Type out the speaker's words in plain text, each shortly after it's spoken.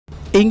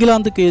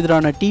இங்கிலாந்துக்கு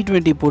எதிரான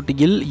T20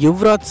 போட்டியில்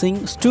யுவராஜ் சிங்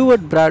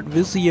ஸ்டூவர்ட் பிராட்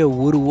வீசிய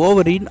ஒரு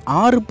ஓவரின்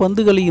 6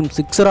 பந்துகளையும்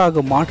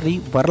சிக்ஸராக மாற்றி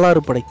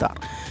வரலாறு படைத்தார்.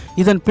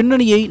 இதன்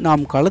பின்னணியை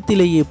நாம்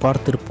களத்திலேயே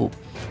பார்த்திருப்போம்.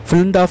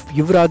 ஃபிலிண்டாஃப்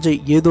யுவராஜை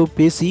ஏதோ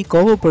பேசி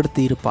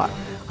கோபப்படுத்தி இருப்பார்.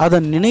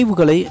 அதன்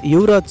நினைவுகளை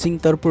யுவராஜ்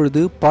சிங்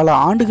தற்பொழுது பல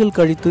ஆண்டுகள்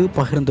கழித்து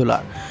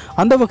பகிர்ந்துள்ளார்.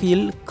 அந்த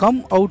வகையில் come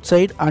out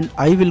side and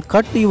I will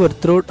cut your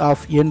throat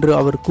of என்று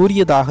அவர்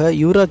கூறியதாக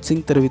யுவராஜ்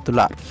சிங்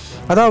தெரிவித்துள்ளார்.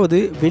 அதாவது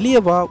வெளியே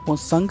வா,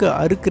 உன் சங்க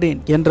அறுக்கிறேன்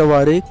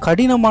என்றவாறு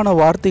கடினமான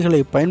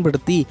வார்த்தைகளை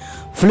பயன்படுத்தி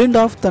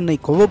ஃபிலிண்டாஃப் தன்னை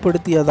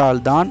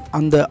கோபப்படுத்தியதால் தான்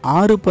அந்த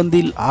 6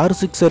 பந்தில் 6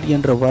 சிக்ஸர்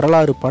என்ற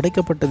வரலாறு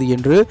படைக்கப்பட்டது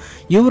என்று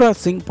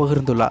யுவராஜ் சிங்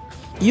பகிர்ந்துள்ளார்.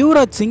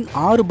 யுவராஜ் சிங்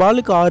 6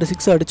 பாலுக்கு 6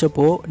 சிக்ஸ்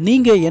அடித்தப்போ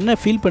நீங்கள் என்ன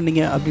ஃபீல்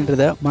பண்ணீங்க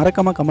அப்படின்றத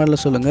மறக்காமல்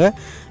கமெண்டில் சொல்லுங்கள்.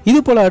 இது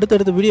போல்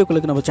அடுத்தடுத்த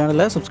வீடியோக்களுக்கு நம்ம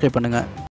சேனலை சப்ஸ்கிரைப் பண்ணுங்கள்.